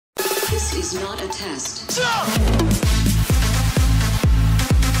This is not a test.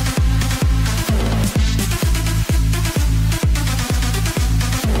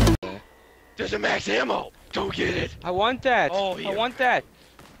 There's a max ammo! Go get it! I want that! Oh, I want that!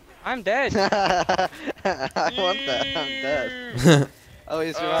 I'm dead! I want that. I'm dead. Oh,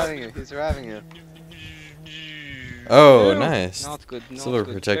 he's reviving you. He's reviving you. Oh, Ew. nice. Not good, not Silver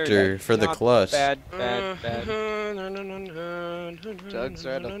good. protector Very for the not clutch. Bad, bad, bad. Jug's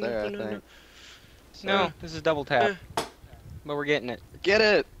right up there, I think. No, this is double tap. But we're getting it. Get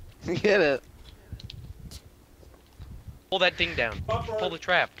it! Get it! Pull that thing down. Pull the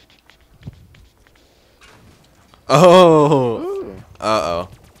trap. Oh. Ooh. Uh-oh.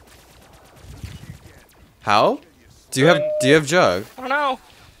 How? Do you have jug? Oh no!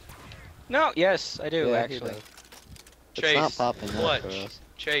 No, yes, I do, Yeah, he actually. does. Chase. It's not popping up for Clutch. us.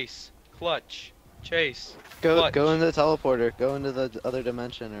 Chase. Clutch. Chase. Go Clutch. into the teleporter. Go into the other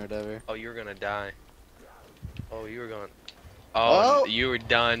dimension or whatever. Oh, you're gonna die. Oh, you were going. Oh, Oh. you were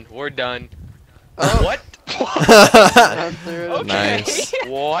done. We're done. Oh. What? Run through it. Okay. Nice.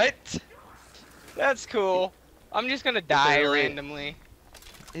 What? That's cool. I'm just gonna die really- randomly.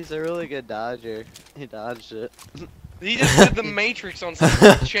 He's a really good dodger. He dodged it. He just did the Matrix on some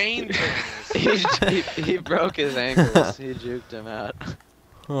chain things. he broke his ankles. He juked him out.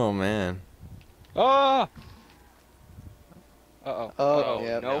 Oh man. Oh! Uh-oh. Oh, Uh-oh.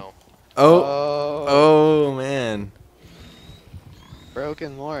 yep. Nope. Oh. Oh man.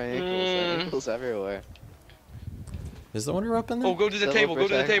 Broken more ankles. Ankles everywhere. Is the wonder up in there? Oh, go to the Silver table. Go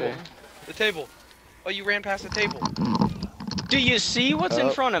to the table. protector. The table. Oh, you ran past the table. Do you see what's in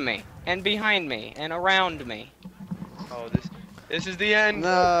Oh. front of me? And behind me? And around me? Oh, this is the end.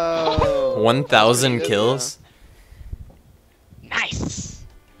 No. 1,000 Good kills. Nice!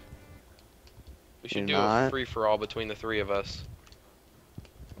 We should You're do a not. free for all between the three of us.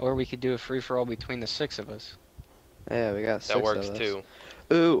 Or we could do a free-for-all between the 6 of us. Yeah, we got 6 That works of us. too.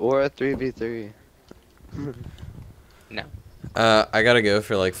 Ooh, or a 3v3. I gotta go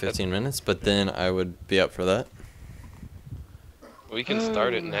for like 15 minutes, but then I would be up for that. We can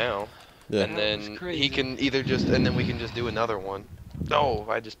start it now, Yeah. and That was then crazy. he can either just, and then we can just do another one. Oh,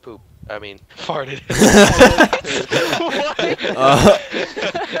 I just pooped. I mean, farted.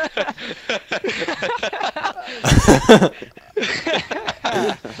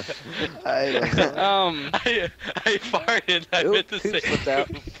 I don't know. I farted. I Oop, meant to poop say. slipped out.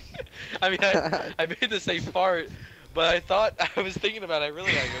 I mean, I meant to say fart, but I thought I was thinking about it. I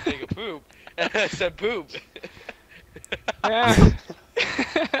really gotta go take a poop, and I said poop. Yeah.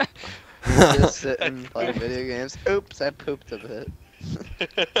 Just sitting playing video games. Oops, I pooped a bit.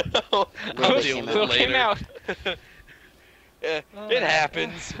 I'll Oh, deal with Will it came later. out. Yeah, it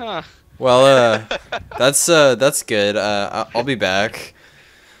happens. Huh. Well, that's good. I'll be back.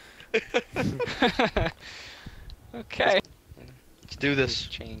 Okay. Let's do this.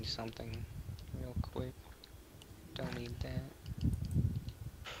 Just change something real quick. Don't need that.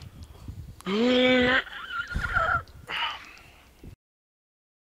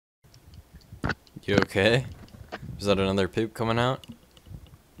 You okay? Is that another poop coming out?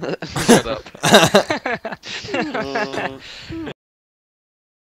 Shut up.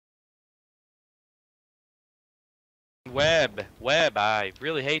 Web, I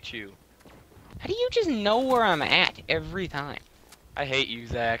really hate you. How do you just know where I'm at every time? I hate you,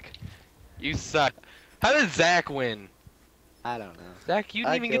 Zach. You suck. How did Zach win? I don't know. Zach, you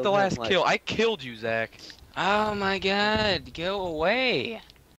didn't I even get the killed him, last like- kill. I killed you, Zach. Oh my god, go away.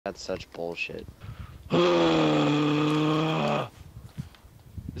 That's such bullshit.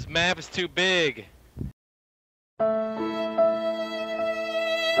 This map is too big.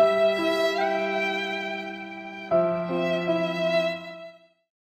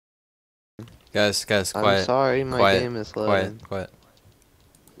 Guys, I'm quiet. sorry, my quiet, game is loading. Quiet.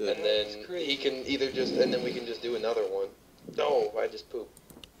 And then he can either just, and then we can just do another one. No, I just pooped.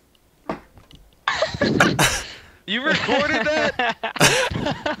 You recorded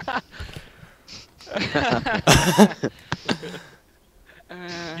that?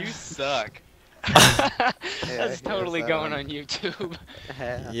 You suck. That's totally going on YouTube.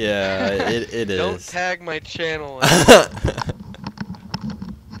 Yeah, it Don't is. tag my channel. I'm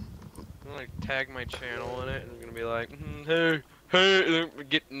gonna tag my channel in it, and I'm gonna be like, hey,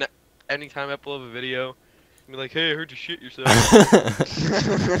 and then anytime I upload a video, be like, hey, I heard you shit yourself.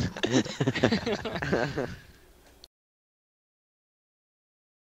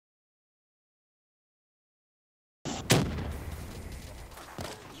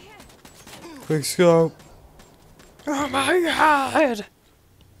 Quick scope. Oh my god!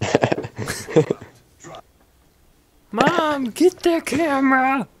 Mom, get the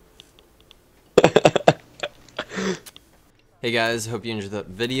camera! Hey guys, hope you enjoyed that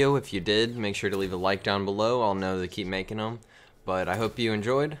video. If you did, make sure to leave a like down below. I'll know to keep making them. But I hope you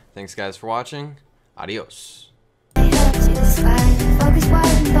enjoyed. Thanks guys for watching. Adios. Focus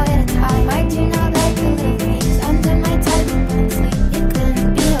wide, boy,